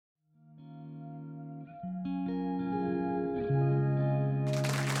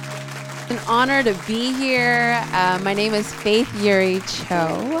An honor to be here. My name is Faith Yuri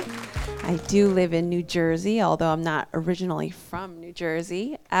Cho. I do live in New Jersey, although I'm not originally from New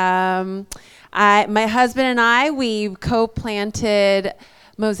Jersey. My husband and I, we co-planted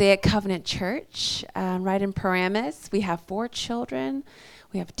Mosaic Covenant Church right in Paramus. We have 4 children.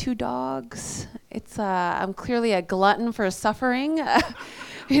 We have 2 dogs. I'm clearly a glutton for suffering.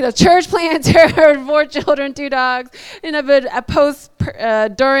 Church planter, 4 children, 2 dogs, in a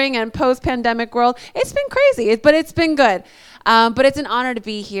during and post-pandemic world. It's been crazy, but it's been good. But it's an honor to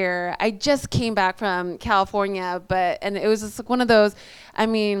be here. I just came back from California, and it was just like one of those, I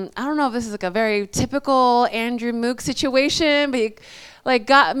don't know if this is like a very typical Andrew Mook situation, but he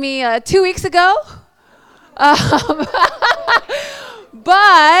got me 2 weeks ago.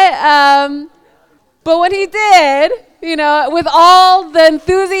 But when he did, with all the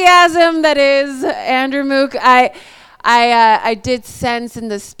enthusiasm that is Andrew Mook, I did sense in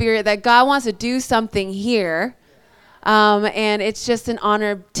the spirit that God wants to do something here. And it's just an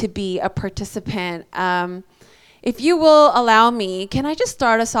honor to be a participant. If you will allow me, can I just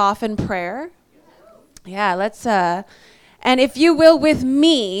start us off in prayer? Yeah, let's, and if you will with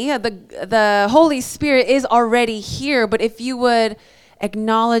me, the Holy Spirit is already here, but if you would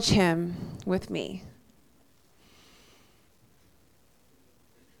acknowledge him with me.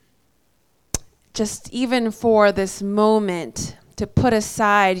 Just even for this moment, to put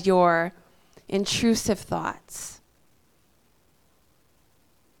aside your intrusive thoughts.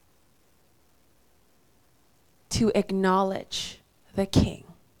 To acknowledge the King.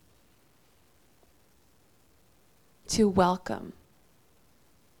 To welcome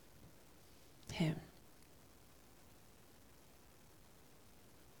him.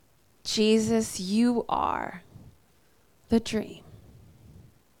 Jesus, you are the dream.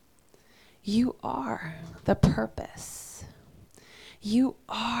 You are the purpose. You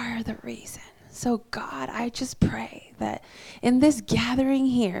are the reason. So God, I just pray that in this gathering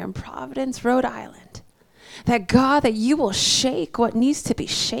here in Providence, Rhode Island, that God, that you will shake what needs to be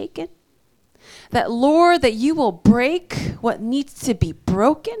shaken. That Lord, that you will break what needs to be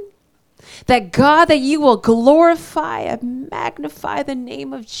broken. That God, that you will glorify and magnify the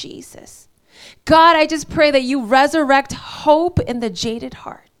name of Jesus. God, I just pray that you resurrect hope in the jaded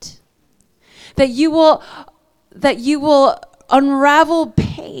heart. That you will unravel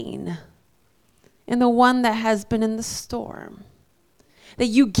pain in the one that has been in the storm. That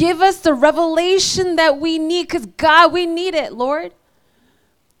you give us the revelation that we need, because God, we need it, Lord.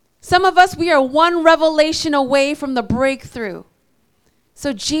 Some of us, we are one revelation away from the breakthrough.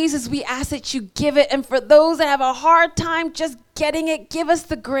 So Jesus, we ask that you give it. And for those that have a hard time just getting it, give us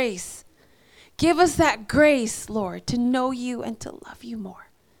the grace. Give us that grace, Lord, to know you and to love you more.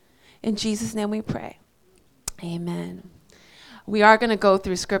 In Jesus' name we pray. Amen. We are going to go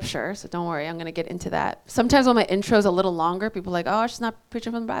through scripture, so don't worry, I'm going to get into that. Sometimes when my intro is a little longer, people are like, oh, she's not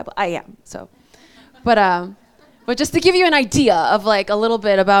preaching from the Bible. I am, so. But just to give you an idea of like a little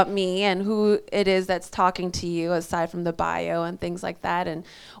bit about me and who it is that's talking to you, aside from the bio and things like that, and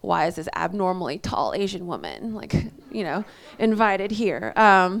why is this abnormally tall Asian woman, invited here.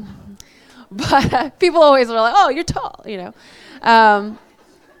 But people always are like, oh, you're tall,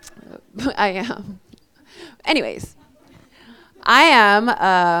 I am. Anyways. I am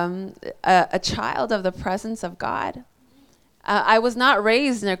a child of the presence of God. I was not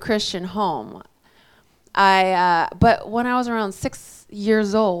raised in a Christian home. But when I was around 6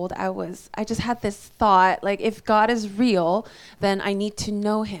 years old, I just had this thought, like, if God is real, then I need to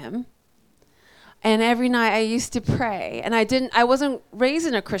know him. And every night I used to pray. And I wasn't raised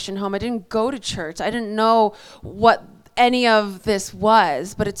in a Christian home. I didn't go to church. I didn't know what any of this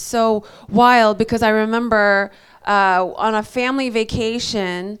was. But it's so wild because I remember on a family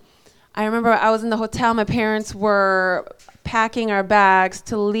vacation, I remember I was in the hotel. My parents were packing our bags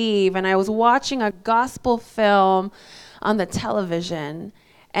to leave, and I was watching a gospel film on the television.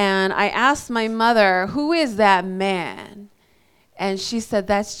 And I asked my mother, who is that man? And she said,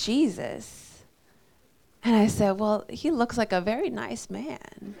 that's Jesus. And I said, well, he looks like a very nice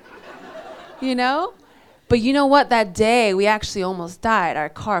man, But you know what? That day, we actually almost died. Our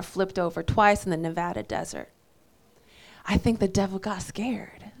car flipped over twice in the Nevada desert. I think the devil got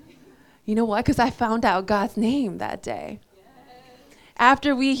scared. You know why? Because I found out God's name that day. Yes.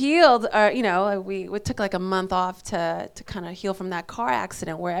 After we healed, we took like a month off to kind of heal from that car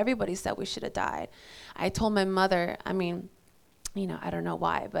accident where everybody said we should have died. I told my mother, I don't know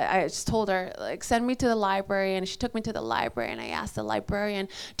why, but I just told her, like, send me to the library. And she took me to the library, and I asked the librarian,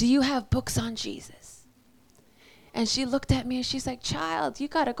 do you have books on Jesus? And she looked at me and she's like, child, you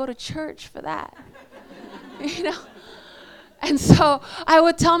got to go to church for that. And so I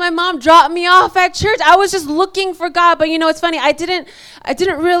would tell my mom, drop me off at church. I was just looking for God. But it's funny. I didn't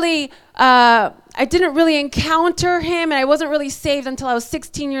really encounter him, and I wasn't really saved until I was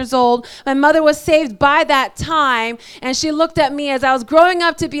 16 years old. My mother was saved by that time, and she looked at me as I was growing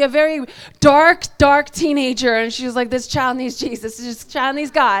up to be a very dark teenager, and she was like, this child needs Jesus. This child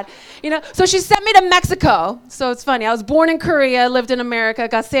needs God. So she sent me to Mexico. So it's funny. I was born in Korea, lived in America,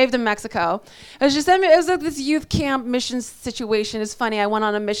 got saved in Mexico. And she sent me, it was like this youth camp mission situation. It's funny. I went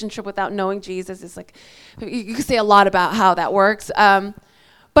on a mission trip without knowing Jesus. It's like, you can say a lot about how that works.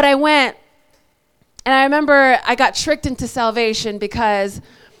 But I went, and I remember I got tricked into salvation because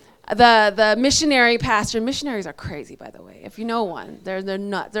the missionary pastor, missionaries are crazy, by the way. If you know one, they're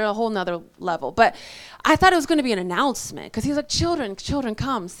nuts. They're a whole nother level. But I thought it was going to be an announcement because he was like, children,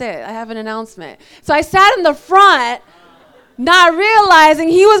 come, sit. I have an announcement. So I sat in the front, not realizing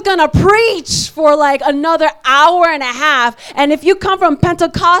he was going to preach for like another hour and a half. And if you come from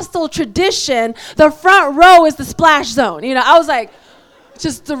Pentecostal tradition, the front row is the splash zone. I was like,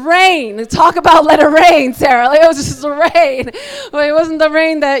 just the rain. Talk about let it rain, Sarah. Like, it was just the rain. Well, it wasn't the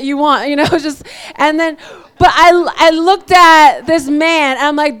rain that you want, but I looked at this man, and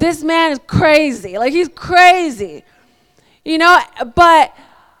I'm like, this man is crazy. Like, he's crazy. But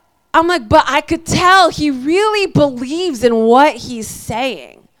I'm like, but I could tell he really believes in what he's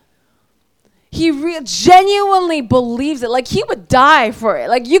saying. He genuinely believes it. Like, he would die for it.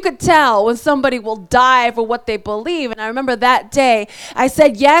 Like, you could tell when somebody will die for what they believe. And I remember that day, I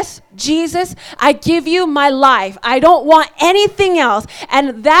said, yes, Jesus, I give you my life. I don't want anything else.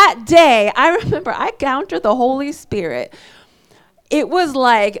 And that day, I remember I encountered the Holy Spirit. It was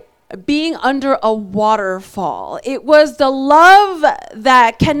like being under a waterfall. It was the love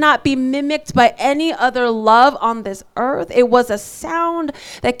that cannot be mimicked by any other love on this earth. It was a sound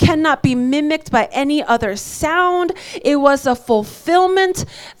that cannot be mimicked by any other sound. It was a fulfillment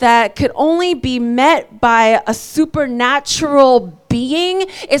that could only be met by a supernatural being.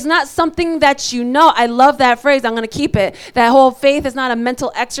 It's not something that I love that phrase. I'm going to keep it. That whole faith is not a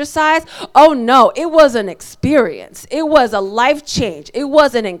mental exercise. Oh no, it was an experience. It was a life change. It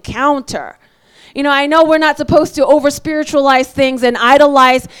was an encounter. I know we're not supposed to over spiritualize things and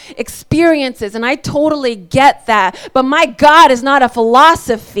idolize experiences, and I totally get that. But my God is not a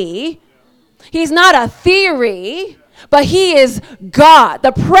philosophy. He's not a theory. But he is God.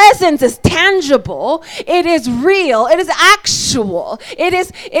 The presence is tangible. It is real. It is actual. It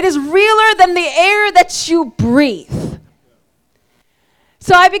is realer than the air that you breathe.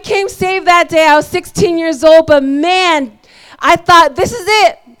 So I became saved that day. I was 16 years old, but man, I thought, this is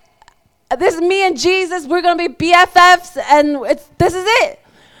it. This is me and Jesus. We're going to be BFFs, and this is it.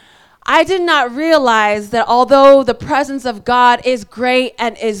 I did not realize that although the presence of God is great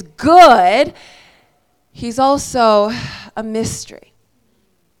and is good, he's also a mystery.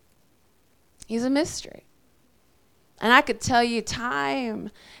 He's a mystery. And I could tell you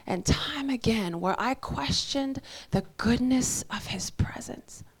time and time again where I questioned the goodness of his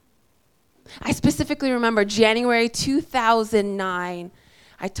presence. I specifically remember January 2009.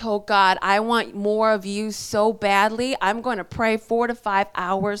 I told God, I want more of you so badly. I'm going to pray 4 to 5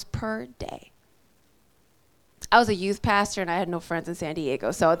 hours per day. I was a youth pastor, and I had no friends in San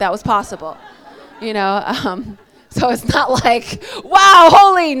Diego, so that was possible. So it's not like, wow,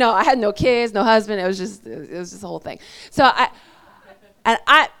 holy. No, I had no kids, no husband. It was just the whole thing. So I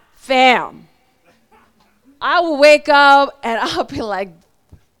will wake up and I'll be like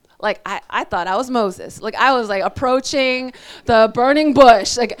I thought I was Moses. Like, I was like approaching the burning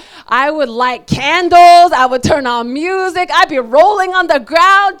bush. Like, I would light candles. I would turn on music. I'd be rolling on the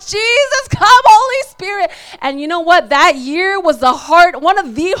ground. Jesus, come, Holy Spirit. And you know what? That year was one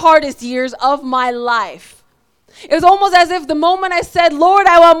of the hardest years of my life. It was almost as if the moment I said, Lord,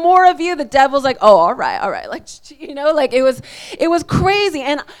 I want more of you, the devil's like, oh, all right. Like, it was crazy.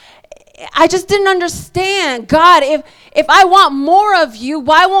 And I just didn't understand. God, if I want more of you,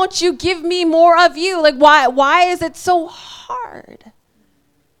 why won't you give me more of you? Like, why is it so hard?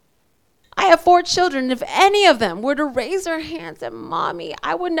 I have 4 children. If any of them were to raise their hands at mommy,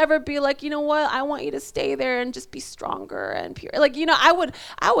 I would never be like, you know what? I want you to stay there and just be stronger and pure. Like, I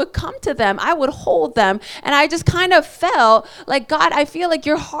would come to them. I would hold them. And I just kind of felt like, God, I feel like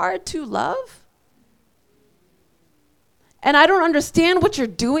you're hard to love. And I don't understand what you're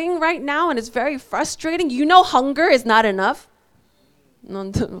doing right now. And it's very frustrating. Hunger is not enough.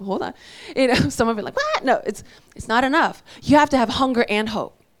 No, hold on. Some of you are like, what? No, it's not enough. You have to have hunger and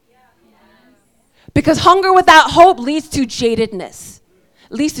hope. Because hunger without hope leads to jadedness,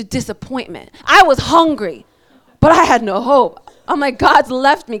 leads to disappointment. I was hungry, but I had no hope. I'm like, God's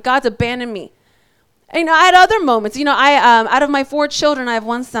left me. God's abandoned me. I had other moments. I out of my 4 children, I have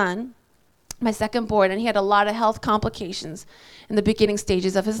 1 son, my second born, and he had a lot of health complications in the beginning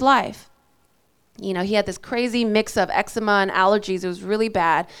stages of his life. He had this crazy mix of eczema and allergies. It was really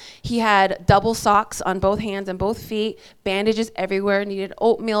bad. He had double socks on both hands and both feet, bandages everywhere, needed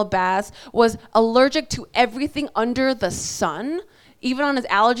oatmeal baths, was allergic to everything under the sun. Even on his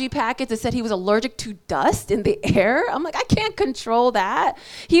allergy packets, it said he was allergic to dust in the air. I'm like, I can't control that.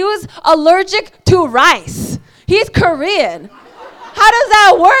 He was allergic to rice. He's Korean. How does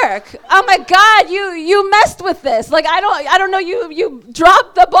that work? Oh my God, you messed with this. Like, I don't know, you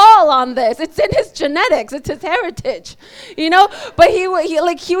dropped the ball on this. It's in his genetics, it's his heritage, But he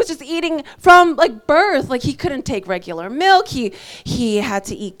was just eating from like birth. Like, he couldn't take regular milk. He had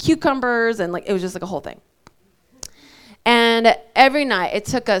to eat cucumbers, and like it was just like a whole thing. And every night it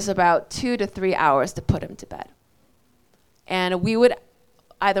took us about 2 to 3 hours to put him to bed. And we would,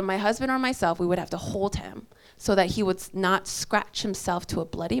 either my husband or myself, we would have to hold him so that he would not scratch himself to a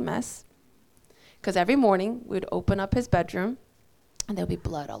bloody mess. Because every morning we would open up his bedroom and there would be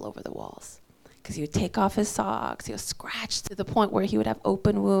blood all over the walls. Because he would take off his socks, he would scratch to the point where he would have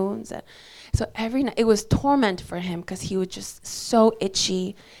open wounds. And so every night, it was torment for him because he was just so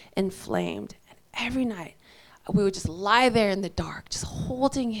itchy, inflamed. And every night, we would just lie there in the dark, just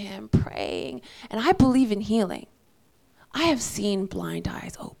holding him, praying. And I believe in healing. I have seen blind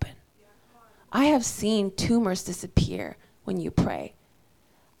eyes open. I have seen tumors disappear when you pray.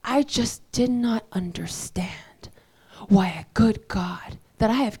 I just did not understand why a good God that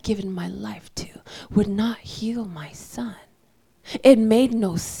I have given my life to would not heal my son. It made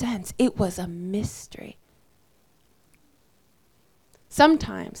no sense. It was a mystery.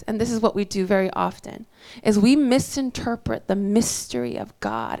 Sometimes, and this is what we do very often, is we misinterpret the mystery of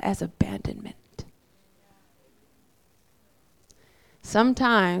God as abandonment.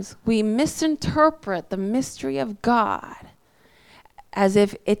 Sometimes we misinterpret the mystery of God as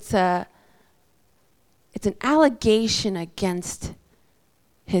if it's an allegation against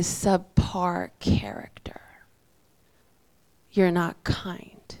his subpar character. You're not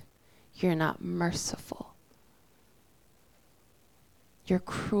kind. You're not merciful. You're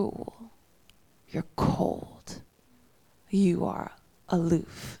cruel. You're cold. You are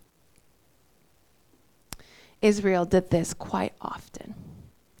aloof. Israel did this quite often,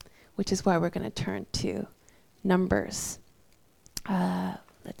 which is why we're going to turn to Numbers.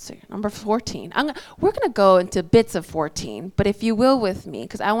 Let's see, number 14. We're going to go into bits of 14, but if you will with me,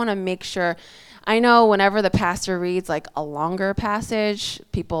 because I want to make sure. I know whenever the pastor reads like a longer passage,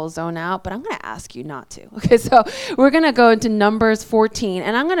 people zone out, but I'm going to ask you not to. Okay, so we're going to go into Numbers 14,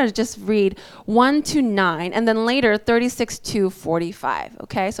 and I'm going to just read 1 to 9, and then later 36 to 45.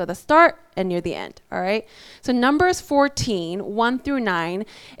 Okay, so the start and near the end. All right, so Numbers 14, 1 through 9,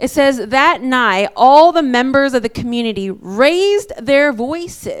 it says, that night all the members of the community raised their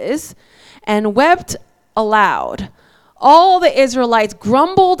voices and wept aloud. All the Israelites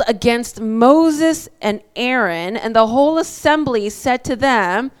grumbled against Moses and Aaron, and the whole assembly said to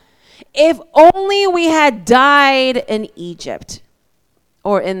them, if only we had died in Egypt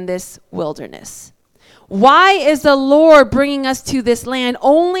or in this wilderness. Why is the Lord bringing us to this land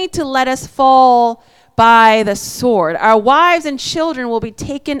only to let us fall by the sword? Our wives and children will be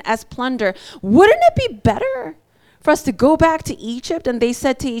taken as plunder. Wouldn't it be better for us to go back to Egypt? And they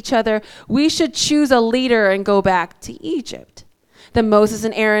said to each other, we should choose a leader and go back to Egypt. Then Moses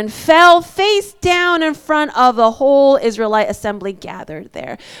and Aaron fell face down in front of the whole Israelite assembly gathered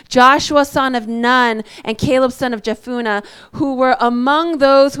there. Joshua, son of Nun, and Caleb, son of Jephunneh, who were among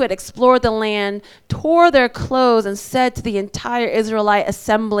those who had explored the land, tore their clothes and said to the entire Israelite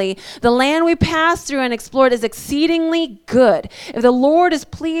assembly, the land we passed through and explored is exceedingly good. If the Lord is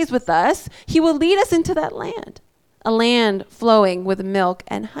pleased with us, he will lead us into that land, a land flowing with milk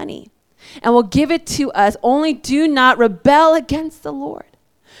and honey, and will give it to us. Only do not rebel against the Lord.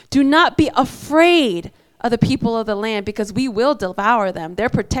 Do not be afraid of the people of the land, because we will devour them. Their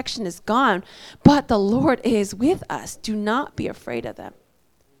protection is gone, but the Lord is with us. Do not be afraid of them.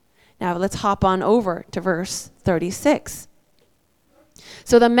 Now let's hop on over to verse 36.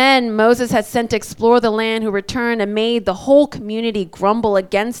 So the men Moses had sent to explore the land who returned and made the whole community grumble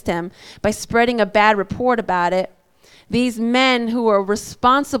against him by spreading a bad report about it. These men who were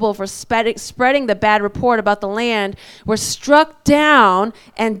responsible for spreading the bad report about the land were struck down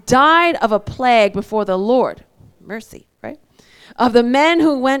and died of a plague before the Lord. Mercy, right? Of the men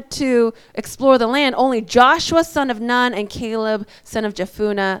who went to explore the land, only Joshua, son of Nun, and Caleb, son of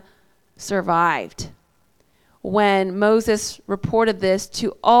Jephunneh, survived. When Moses reported this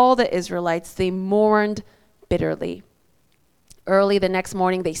to all the Israelites, they mourned bitterly. Early the next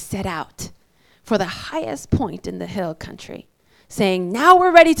morning, they set out for the highest point in the hill country, saying, "Now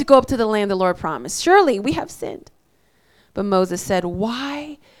we're ready to go up to the land the Lord promised. Surely we have sinned." But Moses said,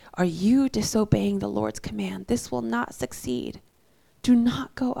 "Why are you disobeying the Lord's command? This will not succeed. Do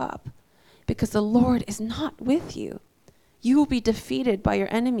not go up, because the Lord is not with you. You will be defeated by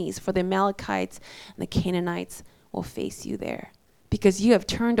your enemies, for the Amalekites and the Canaanites will face you there. Because you have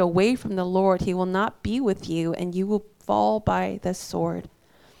turned away from the Lord, he will not be with you, and you will fall by the sword."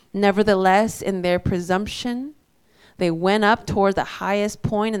 Nevertheless, in their presumption, they went up toward the highest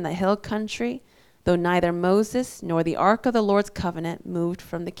point in the hill country, though neither Moses nor the ark of the Lord's covenant moved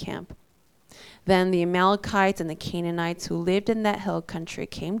from the camp. Then the Amalekites and the Canaanites who lived in that hill country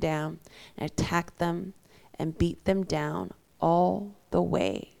came down and attacked them and beat them down all the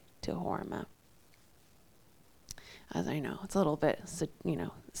way to Hormah. As I know, it's a little bit,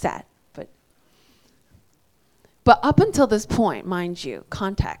 sad, but up until this point, mind you,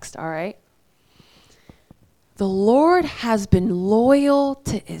 context, all right? The Lord has been loyal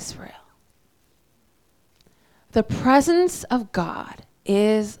to Israel. The presence of God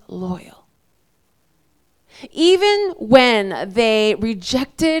is loyal. Even when they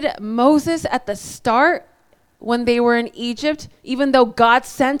rejected Moses at the start, when they were in Egypt, even though God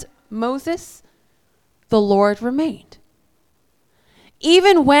sent Moses, the Lord remained.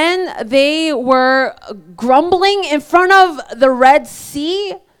 Even when they were grumbling in front of the Red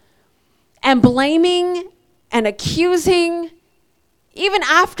Sea and blaming and accusing, even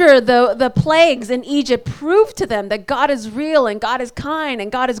after the plagues in Egypt proved to them that God is real and God is kind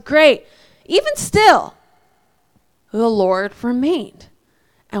and God is great, even still, the Lord remained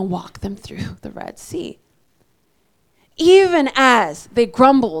and walked them through the Red Sea. Even as they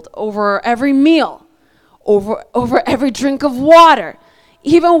grumbled over every meal, over every drink of water,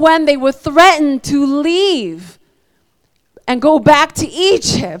 even when they were threatened to leave and go back to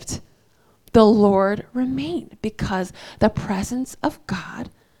Egypt, the Lord remained, because the presence of God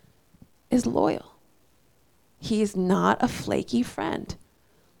is loyal. He is not a flaky friend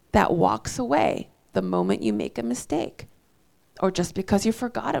that walks away the moment you make a mistake or just because you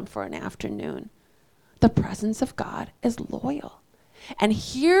forgot him for an afternoon. The presence of God is loyal. And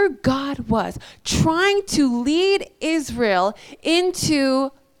here God was trying to lead Israel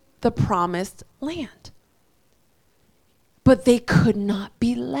into the promised land. But they could not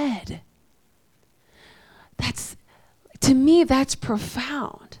be led. To me, that's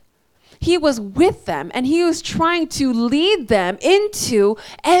profound. He was with them and he was trying to lead them into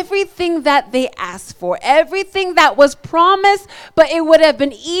everything that they asked for, everything that was promised, but it would have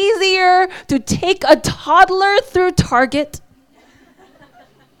been easier to take a toddler through Target.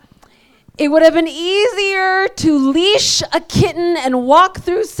 It would have been easier to leash a kitten and walk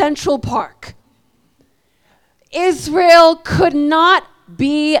through Central Park. Israel could not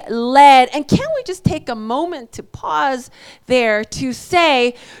be led. And can we just take a moment to pause there to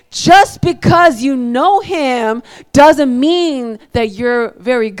say, just because you know him doesn't mean that you're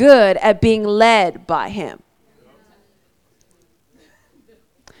very good at being led by him.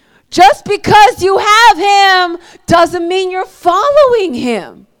 Just because you have him doesn't mean you're following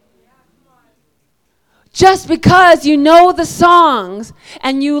him. Just because you know the songs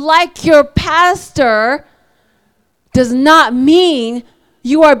and you like your pastor does not mean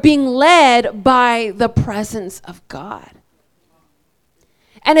you are being led by the presence of God.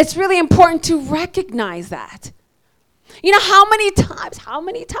 And it's really important to recognize that. You know, how many times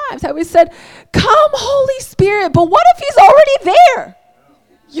have we said, "Come, Holy Spirit," but what if he's already there?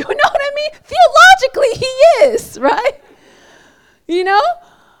 You know what I mean? Theologically, he is, right? You know?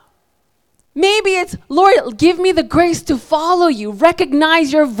 Maybe it's, "Lord, give me the grace to follow you,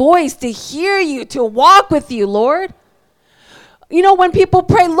 recognize your voice, to hear you, to walk with you, Lord." You know, when people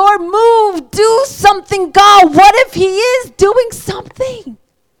pray, "Lord, move, do something, God," what if he is doing something?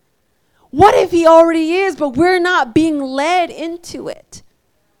 What if he already is, but we're not being led into it?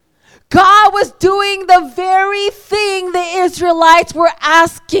 God was doing the very thing the Israelites were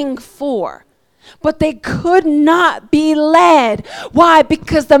asking for, but they could not be led. Why?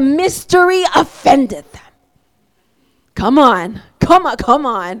 Because the mystery offended them. Come on.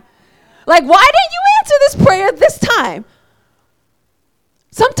 Like, why didn't you answer this prayer this time?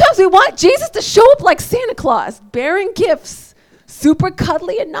 Sometimes we want Jesus to show up like Santa Claus, bearing gifts, super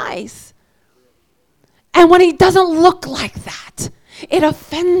cuddly and nice. And when he doesn't look like that, it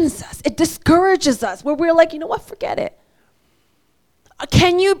offends us. It discourages us, where we're like, you know what, forget it.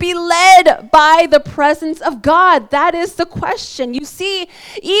 Can you be led by the presence of God? That is the question. You see,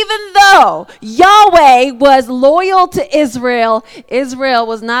 even though Yahweh was loyal to Israel, Israel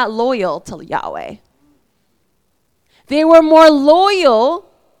was not loyal to Yahweh. They were more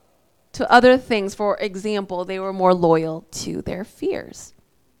loyal to other things. For example, they were more loyal to their fears.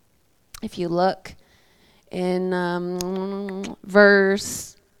 If you look in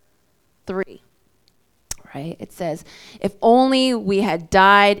verse 3, right? It says, if only we had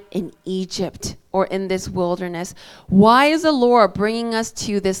died in Egypt or in this wilderness. Why is the Lord bringing us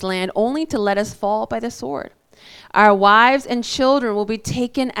to this land only to let us fall by the sword? Our wives and children will be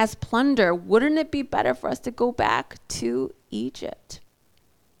taken as plunder. Wouldn't it be better for us to go back to Egypt?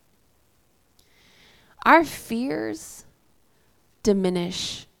 Our fears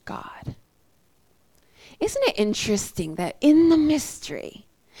diminish God. Isn't it interesting that in the mystery,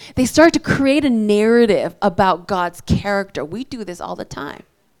 they start to create a narrative about God's character? We do this all the time.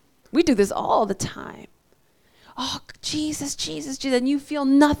 We do this all the time. Oh, Jesus, Jesus, Jesus, and you feel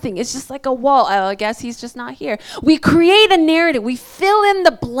nothing. It's just like a wall. Oh, I guess he's just not here. We create a narrative. We fill in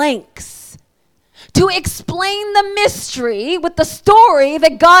the blanks to explain the mystery with the story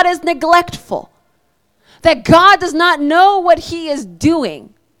that God is neglectful, that God does not know what he is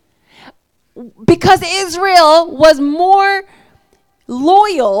doing. Because Israel was more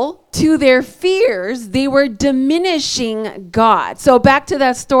loyal to their fears, they were diminishing God. So back to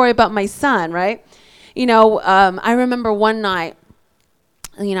that story about my son, right? I remember one night,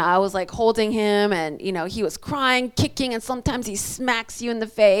 I was like holding him and, he was crying, kicking, and sometimes he smacks you in the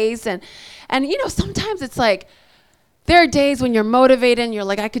face. And sometimes it's like, there are days when you're motivated and you're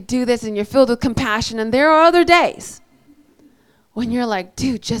like, I could do this, and you're filled with compassion. And there are other days when you're like,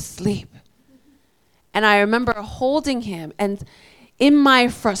 dude, just sleep. And I remember holding him, and in my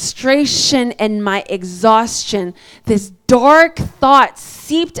frustration and my exhaustion, this dark thought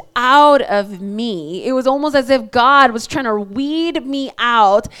seeped out of me. It was almost as if God was trying to weed me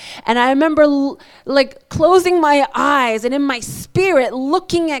out. And I remember closing my eyes and in my spirit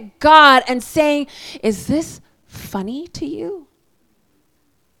looking at God and saying, is this funny to you?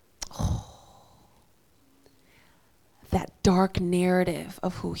 Oh, that dark narrative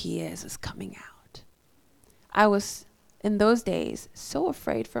of who he is coming out. I was, in those days, so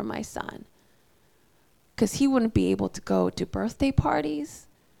afraid for my son because he wouldn't be able to go to birthday parties.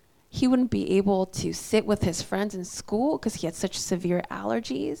 He wouldn't be able to sit with his friends in school because he had such severe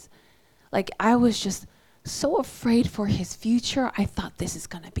allergies. I was just so afraid for his future. I thought this is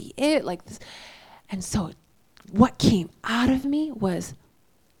going to be it. This. And so what came out of me was,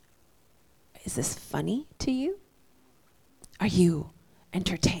 is this funny to you? Are you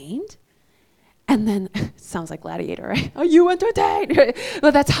entertained? And then, it sounds like Gladiator, right? Are you entertained?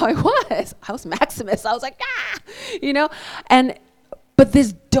 Well, that's how I was. I was Maximus. I was like, but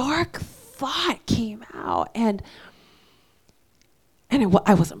this dark thought came out, and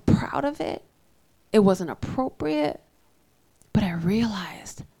I wasn't proud of it. It wasn't appropriate, but I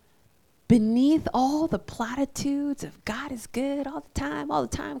realized beneath all the platitudes of God is good all the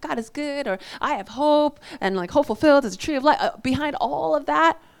time, God is good, or I have hope, and hope fulfilled is a tree of life, behind all of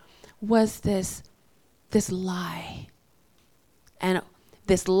that was this lie. And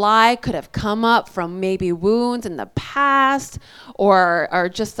this lie could have come up from maybe wounds in the past or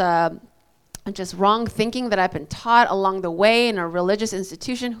just wrong thinking that I've been taught along the way in a religious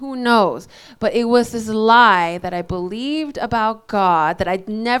institution. Who knows? But it was this lie that I believed about God that I'd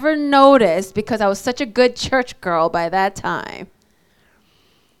never noticed because I was such a good church girl by that time,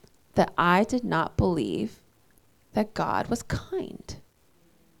 that I did not believe that God was kind.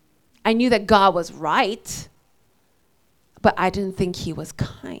 I knew that God was right, but I didn't think he was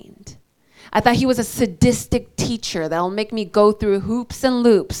kind. I thought he was a sadistic teacher that'll make me go through hoops and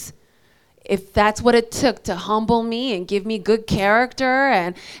loops. If that's what it took to humble me and give me good character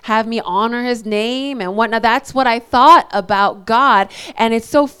and have me honor his name and whatnot, that's what I thought about God. And it's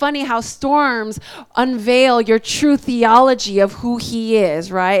so funny how storms unveil your true theology of who he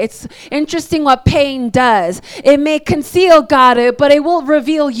is, right? It's interesting what pain does. It may conceal God, but it will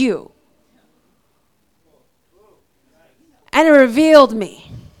reveal you. And it revealed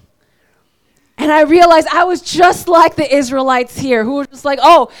me. And I realized I was just like the Israelites here who were just like,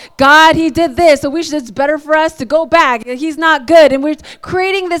 oh, God, he did this, so it's better for us to go back. He's not good. And we're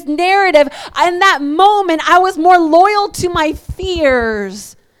creating this narrative. In that moment, I was more loyal to my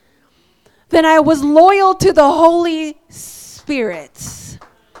fears than I was loyal to the Holy Spirit.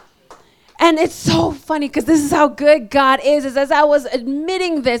 And it's so funny because this is how good God is as I was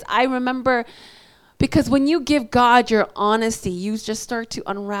admitting this, I remember, because when you give God your honesty, you just start to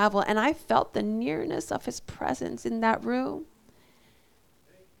unravel. And I felt the nearness of his presence in that room.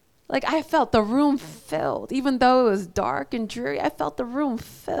 I felt the room filled. Even though it was dark and dreary, I felt the room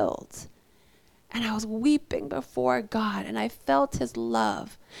filled. And I was weeping before God. And I felt his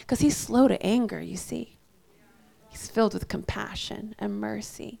love. Because he's slow to anger, you see. He's filled with compassion and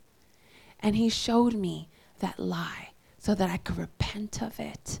mercy. And he showed me that lie so that I could repent of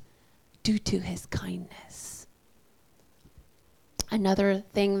it due to his kindness. Another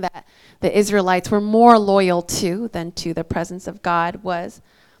thing that the Israelites were more loyal to than to the presence of God was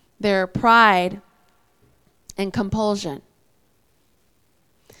their pride and compulsion.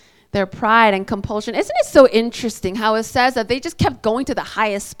 Their pride and compulsion. Isn't it so interesting how it says that they just kept going to the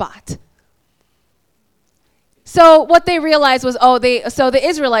highest spot? So what they realized was, so the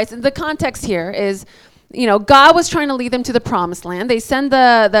Israelites, and the context here is, God was trying to lead them to the promised land. They send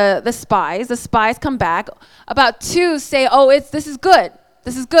the spies. The spies come back. About 2 say, this is good.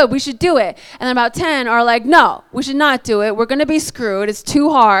 This is good. We should do it. And then about 10 are like, no, we should not do it. We're going to be screwed. It's too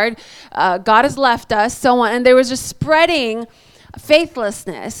hard. God has left us, so on. And they were just spreading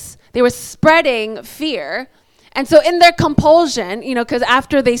faithlessness. They were spreading fear. And so in their compulsion, because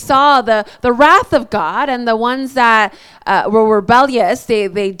after they saw the wrath of God, and the ones that were rebellious,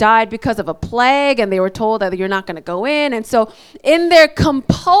 they died because of a plague, and they were told that you're not going to go in. And so in their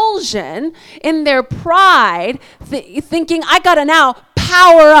compulsion, in their pride, thinking, I got to now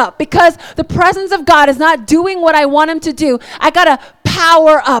power up because the presence of God is not doing what I want him to do. I got to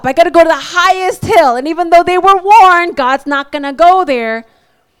power up. I got to go to the highest hill. And even though they were warned, God's not going to go there,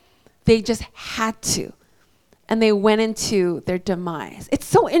 they just had to. And they went into their demise. It's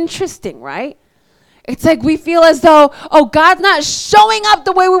so interesting, right? It's like we feel as though, God's not showing up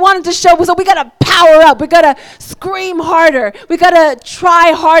the way we want him to show. So we got to power up. We got to scream harder. We got to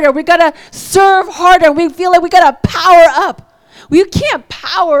try harder. We got to serve harder. We feel like we got to power up. Well, you can't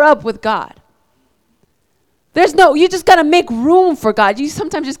power up with God. You just got to make room for God. You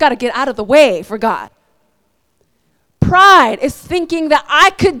sometimes just got to get out of the way for God. Pride is thinking that I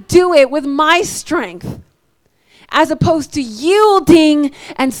could do it with my strength, as opposed to yielding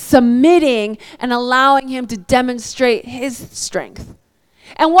and submitting and allowing him to demonstrate his strength.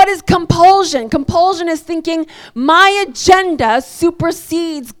 And what is compulsion? Compulsion is thinking my agenda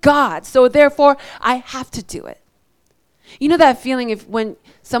supersedes God, so therefore I have to do it. You know that feeling when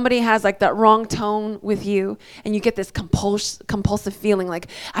somebody has like that wrong tone with you, and you get this compulsive feeling like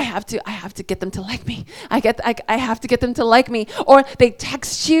I have to get them to like me. I have to get them to like me. Or they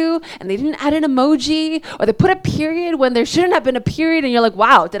text you and they didn't add an emoji, or they put a period when there shouldn't have been a period, and you're like,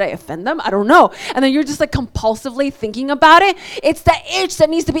 wow, did I offend them? I don't know. And then you're just like compulsively thinking about it. It's the itch that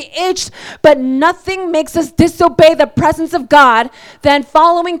needs to be itched, but nothing makes us disobey the presence of God than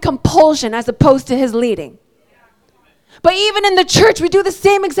following compulsion as opposed to his leading. But even in the church, we do the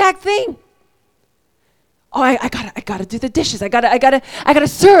same exact thing. I gotta do the dishes. I gotta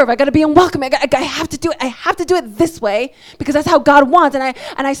serve. I gotta be welcoming. I have to do it. I have to do it this way because that's how God wants.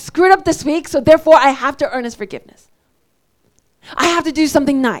 And I screwed up this week, so therefore I have to earn his forgiveness. I have to do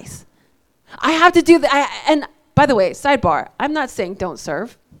something nice. I have to do and by the way, sidebar, I'm not saying don't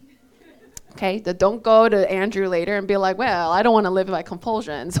serve. Okay, don't go to Andrew later and be like, well, I don't want to live by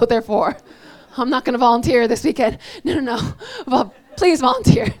compulsion, so therefore I'm not going to volunteer this weekend. No. Well, please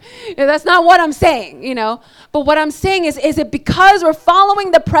volunteer. That's not what I'm saying, But what I'm saying is it because we're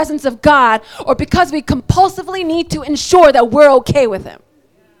following the presence of God, or because we compulsively need to ensure that we're okay with him?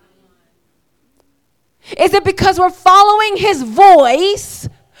 Is it because we're following his voice,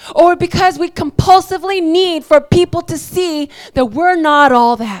 or because we compulsively need for people to see that we're not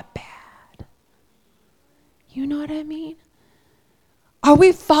all that bad? You know what I mean? Are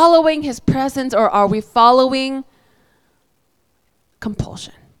we following his presence, or are we following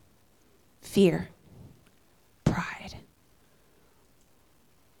compulsion, fear, pride?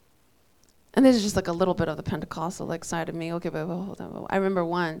 And this is just like a little bit of the Pentecostal side of me. Okay, but hold on. I remember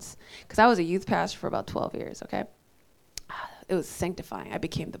once, because I was a youth pastor for about 12 years, okay? It was sanctifying. I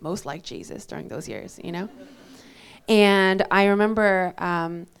became the most like Jesus during those years, And I remember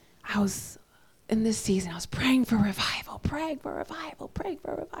I was in this season, I was praying for revival.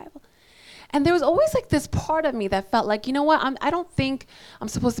 And there was always this part of me that felt like, you know what, I don't think I'm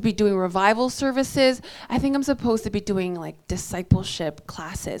supposed to be doing revival services. I think I'm supposed to be doing discipleship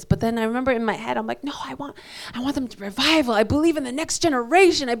classes. But then I remember in my head, I'm like, no, I want them to revival. I believe in the next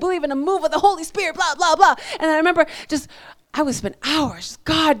generation. I believe in a move of the Holy Spirit, blah, blah, blah. And I remember I would spend hours,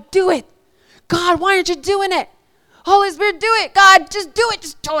 God, do it. God, why aren't you doing it? Holy Spirit, do it. God, just do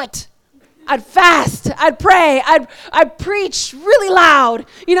it. I'd fast, I'd pray, I'd preach really loud,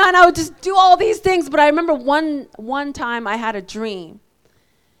 and I would just do all these things. But I remember one time I had a dream.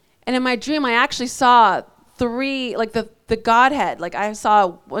 And in my dream, I actually saw 3, the Godhead. I saw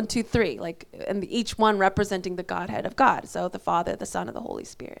 1, 2, 3, and each one representing the Godhead of God. So the Father, the Son, and the Holy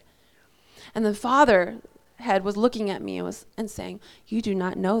Spirit. And the Father head was looking at me and saying, you do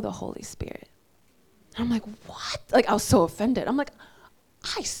not know the Holy Spirit. And I'm like, what? I was so offended. I'm like,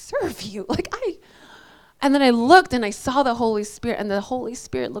 I serve you. And then I looked and I saw the Holy Spirit, and the Holy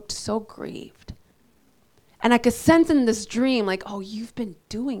Spirit looked so grieved. And I could sense in this dream, like, oh, you've been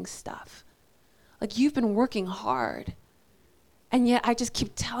doing stuff. Like, you've been working hard. And yet I just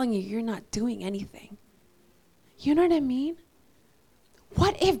keep telling you, you're not doing anything. You know what I mean?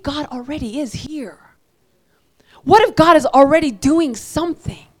 What if God already is here? What if God is already doing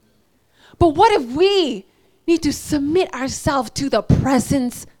something? But what if we need to submit ourselves to the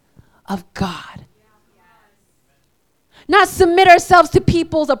presence of God? Not submit ourselves to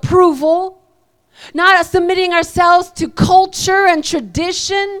people's approval, not submitting ourselves to culture and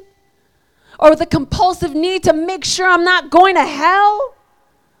tradition, or the compulsive need to make sure I'm not going to hell,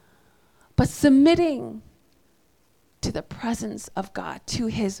 but submitting to the presence of God, to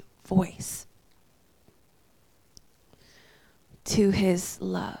his voice, to his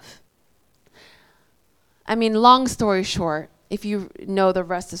love. I mean, long story short, if you know the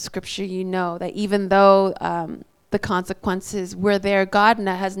rest of Scripture, you know that even though the consequences were there, God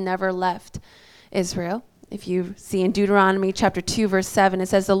has never left Israel. If you see in Deuteronomy chapter 2, verse 7, it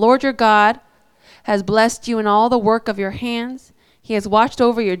says, "The Lord your God has blessed you in all the work of your hands. He has watched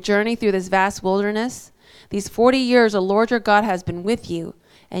over your journey through this vast wilderness. These 40 years, the Lord your God has been with you,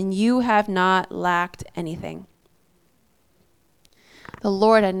 and you have not lacked anything." The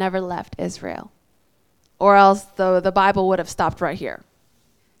Lord had never left Israel, or else the Bible would have stopped right here,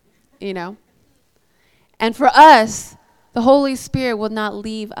 you know? And for us, the Holy Spirit will not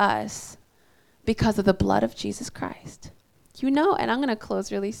leave us because of the blood of Jesus Christ. You know, and I'm going to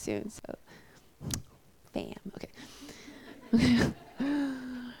close really soon, so bam, okay.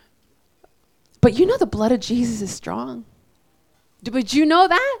 But you know the blood of Jesus is strong. But you know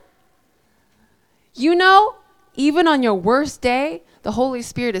that? You know, even on your worst day, the Holy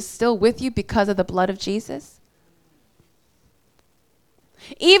Spirit is still with you because of the blood of Jesus.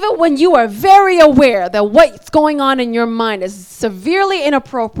 Even when you are very aware that what's going on in your mind is severely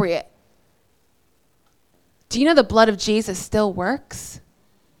inappropriate, do you know the blood of Jesus still works?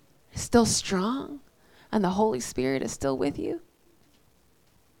 It's still strong, and the Holy Spirit is still with you?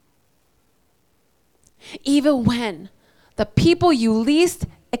 Even when the people you least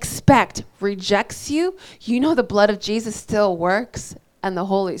expect rejects you, you know the blood of Jesus still works, and the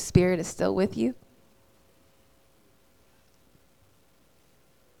Holy Spirit is still with you?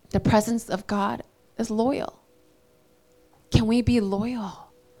 The presence of God is loyal. Can we be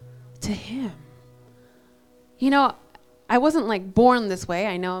loyal to him? You know, I wasn't like born this way.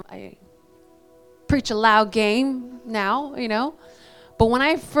 I know I preach a loud game now, you know. But when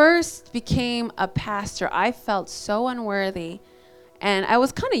I first became a pastor, I felt so unworthy. And I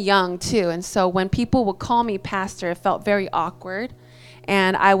was kind of young too. And so when people would call me pastor, it felt very awkward.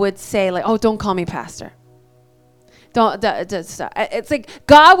 And I would say like, oh, don't call me pastor. It's like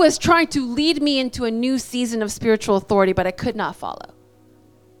God was trying to lead me into a new season of spiritual authority, but I could not follow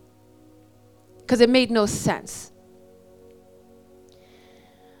because it made no sense.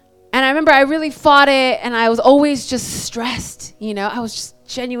 And I remember I really fought it, and I was always just stressed, you know. I was just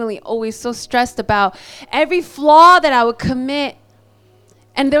genuinely always so stressed about every flaw that I would commit.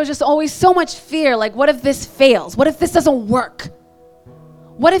 And there was just always so much fear, like, what if this fails? What if this doesn't work?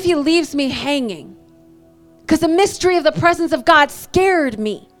 What if he leaves me hanging? Because the mystery of the presence of God scared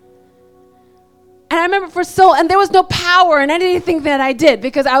me. And I remember and there was no power in anything that I did,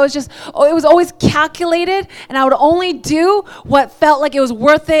 because I was it was always calculated, and I would only do what felt like it was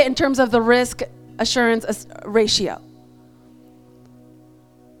worth it in terms of the risk assurance ratio.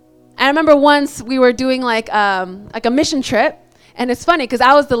 And I remember once we were doing like a mission trip, and it's funny because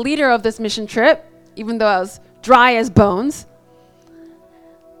I was the leader of this mission trip, even though I was dry as bones.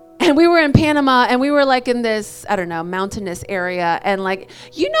 And we were in Panama, and we were like in this, I don't know, mountainous area. And like,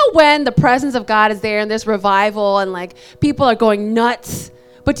 you know when the presence of God is there and there's revival and like people are going nuts.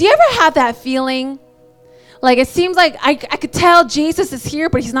 But do you ever have that feeling? Like it seems like I could tell Jesus is here,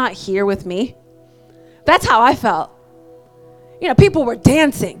 but he's not here with me. That's how I felt. You know, people were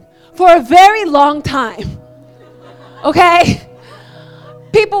dancing for a very long time. Okay?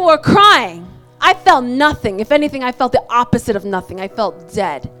 People were crying. I felt nothing. If anything, I felt the opposite of nothing. I felt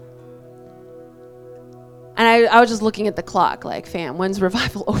dead. And I was just looking at the clock like, fam, when's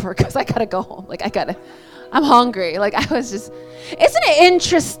revival over? Because I got to go home. Like, I'm hungry. Like, isn't it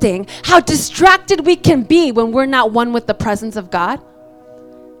interesting how distracted we can be when we're not one with the presence of God?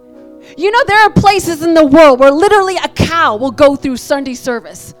 You know, there are places in the world where literally a cow will go through Sunday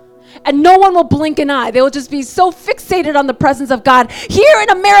service and no one will blink an eye. They will just be so fixated on the presence of God. Here in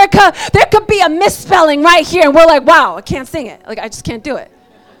America, there could be a misspelling right here, and we're like, wow, I can't sing it. Like, I just can't do it.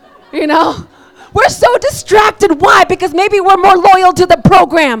 You know? We're so distracted. Why? Because maybe we're more loyal to the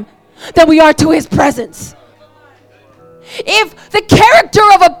program than we are to his presence. If the character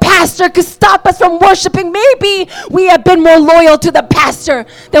of a pastor could stop us from worshiping, maybe we have been more loyal to the pastor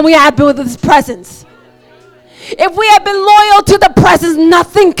than we have been with his presence. If we have been loyal to the presence,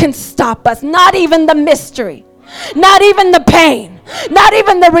 nothing can stop us, not even the mystery, not even the pain, not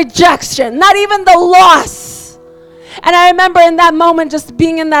even the rejection, not even the loss. And I remember in that moment just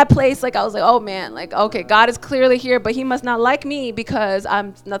being in that place, like I was like, oh man, like, okay, God is clearly here, but he must not like me because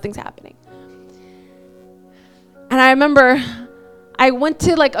nothing's happening. And I remember I went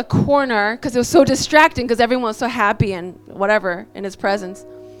to like a corner because it was so distracting because everyone was so happy and whatever in his presence,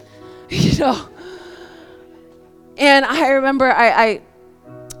 you know. And I remember I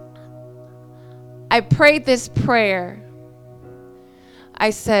prayed this prayer.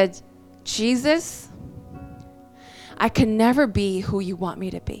 I said, Jesus, I can never be who you want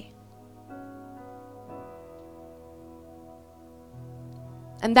me to be.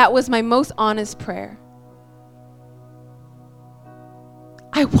 And that was my most honest prayer.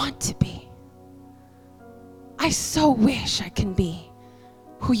 I want to be. I so wish I can be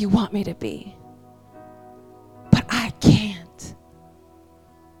who you want me to be. But I can't.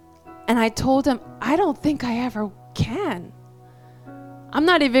 And I told him, I don't think I ever can. I'm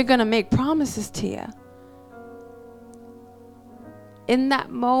not even going to make promises to you. In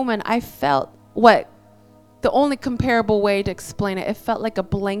that moment, I felt the only comparable way to explain it, it felt like a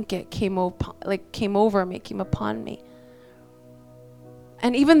blanket came upon me.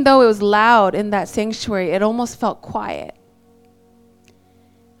 And even though it was loud in that sanctuary, it almost felt quiet.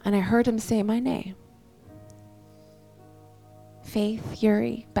 And I heard him say my name. Faith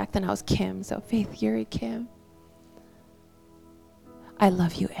Yuri. Back then I was Kim, so Faith Yuri Kim. I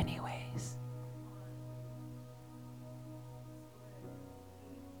love you anyways.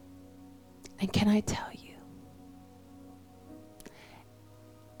 And can I tell you,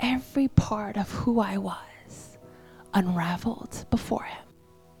 every part of who I was unraveled before him.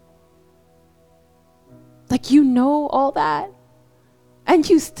 Like, you know all that, and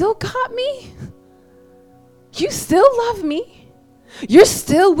you still got me? You still love me? You're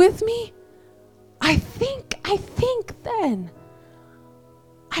still with me? I think then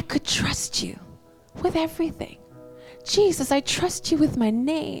I could trust you with everything. Jesus, I trust you with my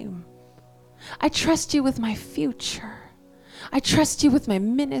name. I trust you with my future. I trust you with my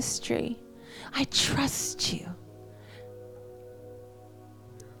ministry. I trust you.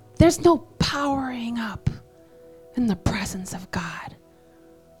 There's no powering up in the presence of God.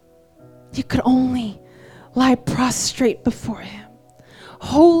 You could only lie prostrate before him.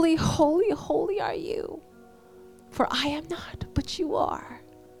 Holy, holy, holy are you. For I am not, but you are.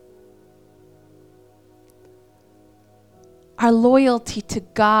 Our loyalty to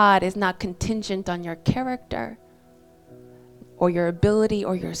God is not contingent on your character or your ability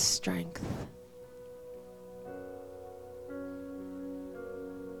or your strength.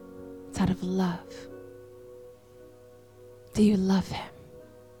 It's out of love. Do you love him?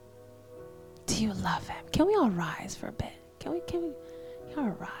 Do you love him? Can we all rise for a bit? Can we all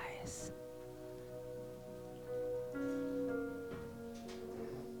rise?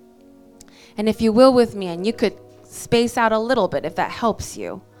 And if you will with me, and you could space out a little bit if that helps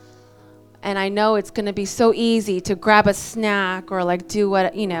you. And I know it's going to be so easy to grab a snack or like do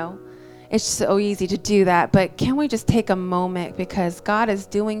what, it's so easy to do that. But can we just take a moment, because God is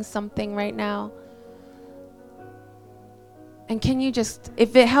doing something right now. And can you just,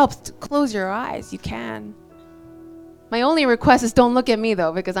 if it helps, close your eyes, you can. My only request is don't look at me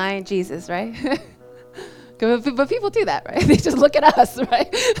though, because I ain't Jesus, right? But people do that, right? They just look at us,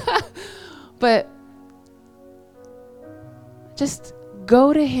 right? But just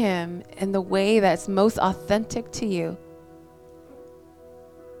go to him in the way that's most authentic to you.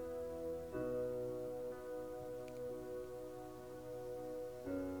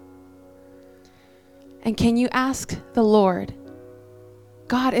 And can you ask the Lord,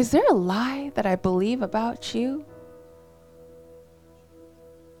 God, is there a lie that I believe about you?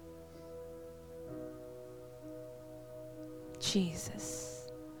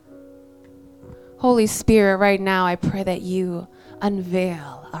 Jesus. Holy Spirit, right now I pray that you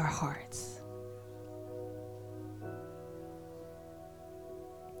unveil our hearts.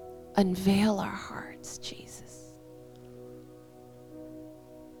 Unveil our hearts, Jesus.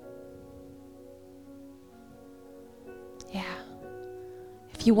 Yeah.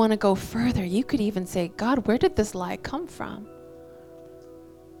 If you want to go further, you could even say, God, where did this lie come from?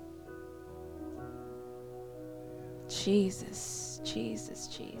 Jesus, Jesus,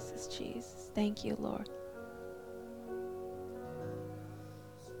 Jesus, Jesus. Thank you, Lord.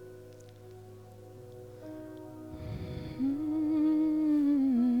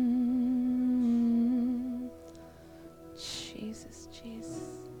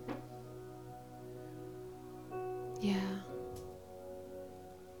 Yeah.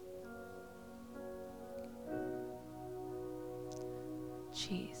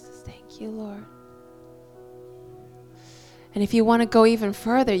 Jesus, thank you, Lord. And if you want to go even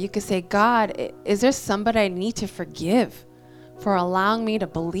further, you could say, God, is there somebody I need to forgive for allowing me to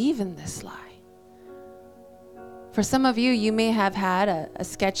believe in this lie? For some of you, you may have had a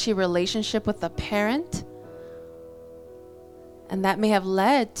sketchy relationship with a parent, and that may have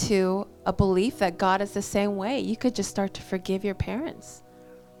led to a belief that God is the same way. You could just start to forgive your parents.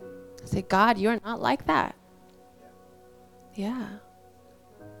 Say, God, you're not like that. Yeah.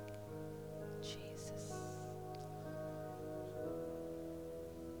 Jesus.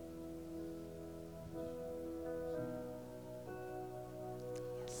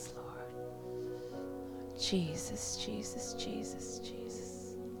 Yes, Lord. Jesus, Jesus, Jesus,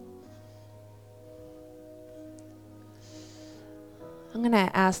 Jesus. I'm going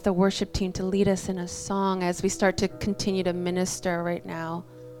to ask the worship team to lead us in a song as we start to continue to minister right now.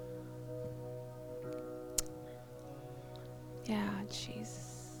 Yeah,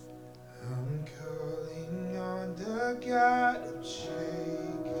 Jesus. I'm calling on the God of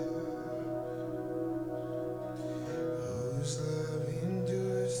Jacob, whose love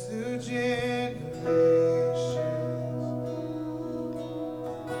endures through generations.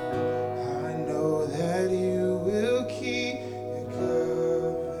 I know that you will keep your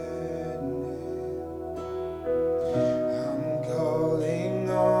covenant. I'm calling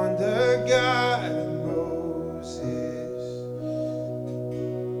on the God of Moses,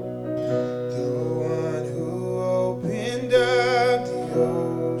 the one who opened up the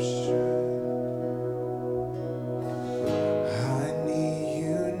ocean. I need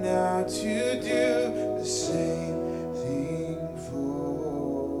you now to do the same thing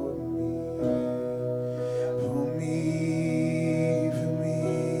for me, for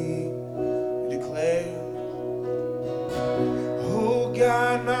me. We declare, oh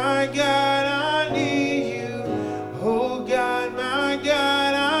God, my God, I need you. Oh God, my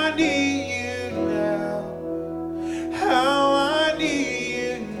God, I need you now. How I need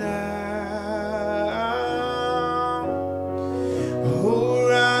you now. Oh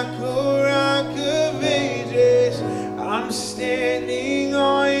rock of ages, I'm standing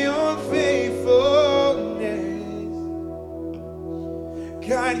on your faithfulness.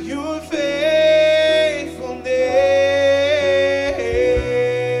 God, your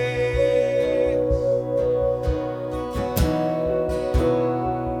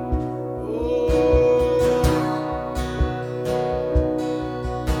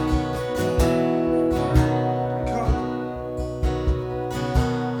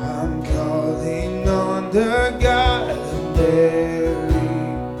I'm calling on the God of Mary,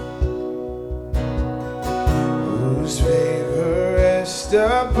 whose favor rests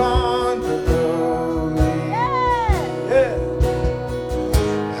upon the lowly. Yeah.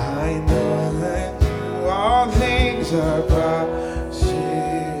 I know that you all things are possible.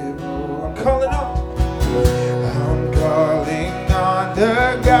 I'm calling on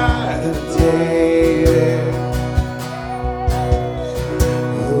the God of David,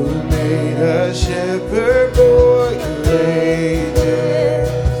 who made a shepherd boy courageous.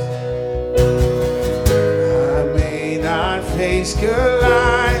 I may not face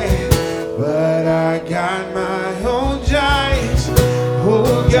Goliath, but I got my own giants.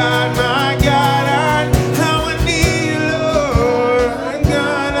 Oh God, my God, how I need you, Lord.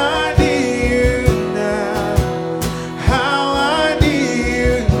 God, I need you now. How I need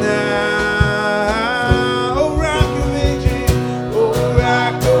you now. Oh rock of ages, oh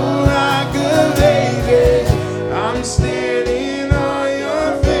rock of ages, I'm standing on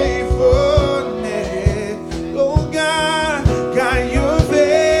your faithfulness. Oh God, God, your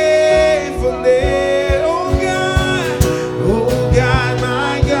faithfulness. Oh God,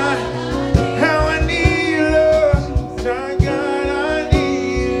 my God, how I need you, Lord. My God, I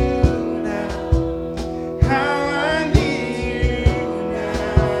need you now. How I need you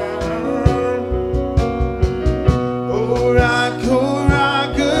now. Oh rock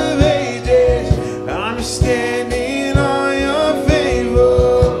of ages, I'm standing on your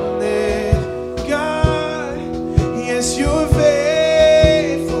faithfulness. God, yes, your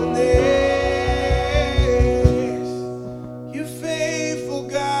faithfulness. You're faithful,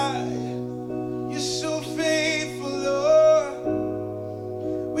 God. You're so faithful, Lord.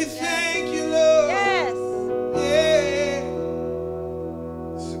 We thank you, Lord. Yes. Yeah.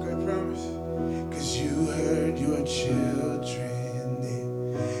 This is a great promise. 'Cause you heard your children,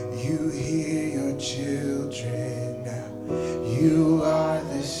 and you hear your children now. You are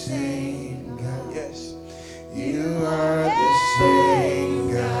the same God. Yes. You are the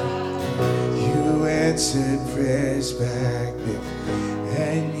same God. You answered prayer. perspective,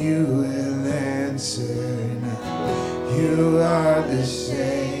 and you will answer now. You are the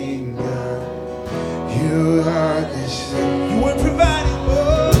same God. You are the same. You were providing,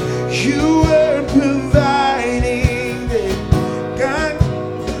 oh, you were providing, God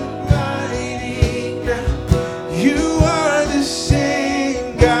providing now. You are the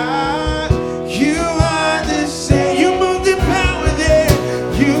same God. You are the same. You moved in power there.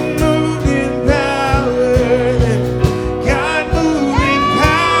 You moved in power then. God moved in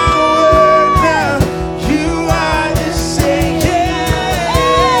power now. You are the same.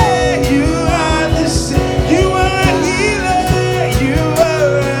 Yeah, you are the same. You are a healer. You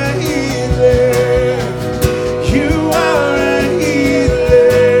are a healer. You are a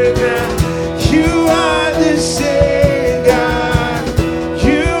healer now. You are the same God.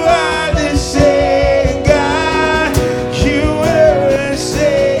 You are the same God. You are a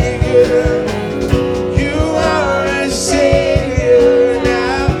savior. You are a savior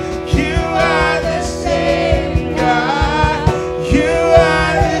now. You are the same God. You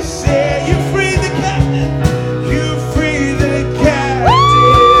are the same. You free the captive. You free the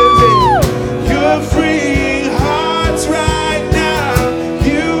captives. You're freeing hearts right now.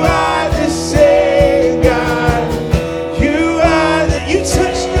 You are the same God. You are the. You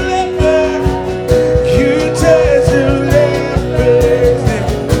touch the leper. You touch the lepers.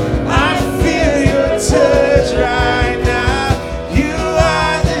 I feel your touch right now. You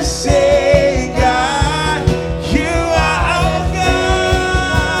are the same God. You are our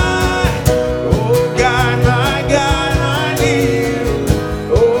God. Oh God, my God, I need you.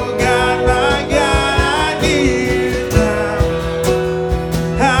 Oh God, my God, I need you now.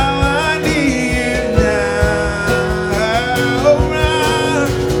 How I need you now.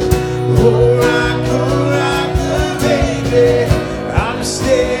 Oh rock, baby. I'm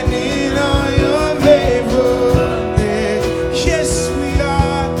standing on your faithfulness. Yes, we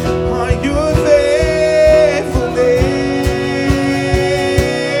are on your faithfulness.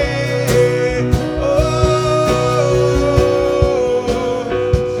 Oh,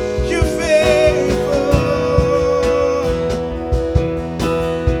 you're faithful.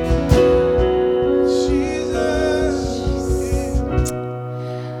 Jesus.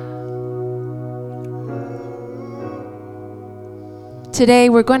 Today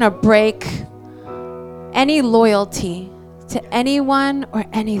we're going to break any loyalty to anyone or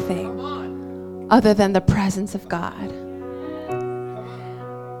anything other than the presence of God.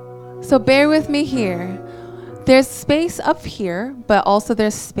 So bear with me here. There's space up here, but also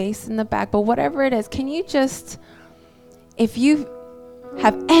there's space in the back. But whatever it is, can you just, if you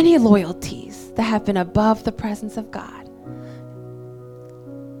have any loyalties that have been above the presence of God,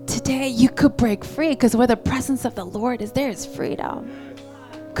 today you could break free, because where the presence of the Lord is, there is freedom.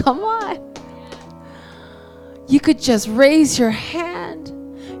 Come on. You could just raise your hand.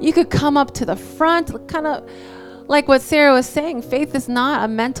 You could come up to the front, kind of like what Sarah was saying. Faith is not a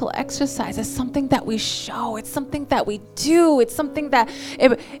mental exercise. It's something that we show. It's something that we do. It's something that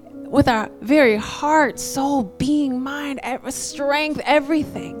with our very heart, soul, being, mind, strength,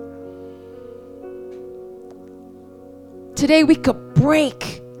 everything. Today we could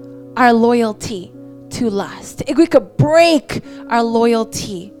break our loyalty to lust. We could break our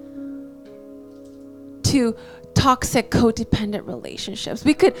loyalty to toxic codependent relationships.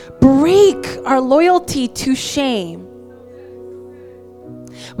 We could break our loyalty to shame.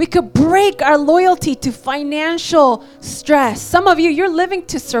 We could break our loyalty to financial stress. Some of you, you're living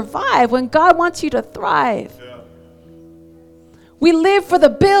to survive when God wants you to thrive. We live for the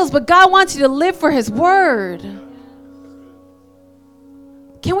bills, but God wants you to live for His word.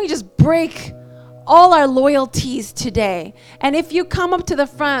 Can we just break all our loyalties today? And if you come up to the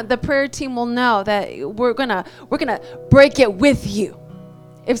front, the prayer team will know that we're gonna break it with you.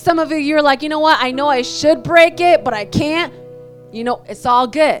 If some of you, you're like, you know what, I know I should break it, but I can't, it's all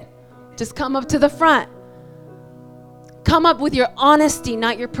good. Just come up to the front. Come up with your honesty,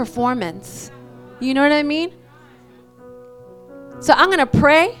 not your performance. You know what I mean? So I'm gonna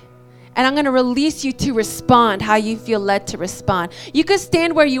pray, and I'm going to release you to respond how you feel led to respond. You could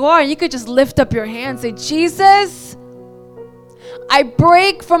stand where you are and you could just lift up your hands and say, Jesus, I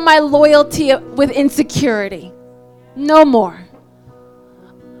break from my loyalty with insecurity. No more.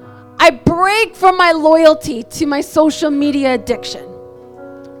 I break from my loyalty to my social media addiction.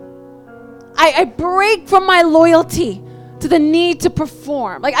 I break from my loyalty to the need to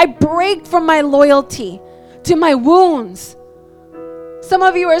perform. I break from my loyalty to my wounds. Some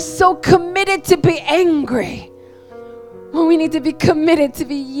of you are so committed to be angry when we need to be committed to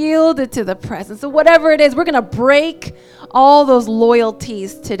be yielded to the presence. So whatever it is, we're going to break all those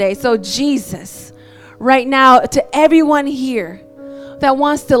loyalties today. So Jesus, right now to everyone here that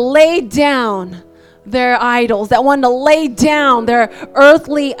wants to lay down their idols, that want to lay down their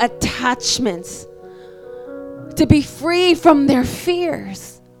earthly attachments, to be free from their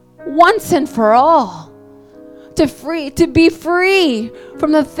fears once and for all, to be free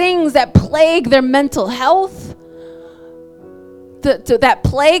from the things that plague their mental health, that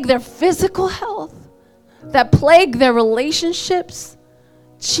plague their physical health, that plague their relationships.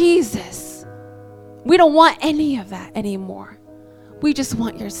 Jesus, we don't want any of that anymore. We just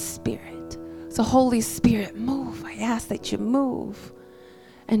want your Spirit. So Holy Spirit, move. I ask that you move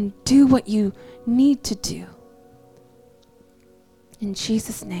and do what you need to do. In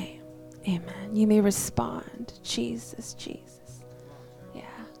Jesus' name, amen. You may respond. Jesus, Jesus.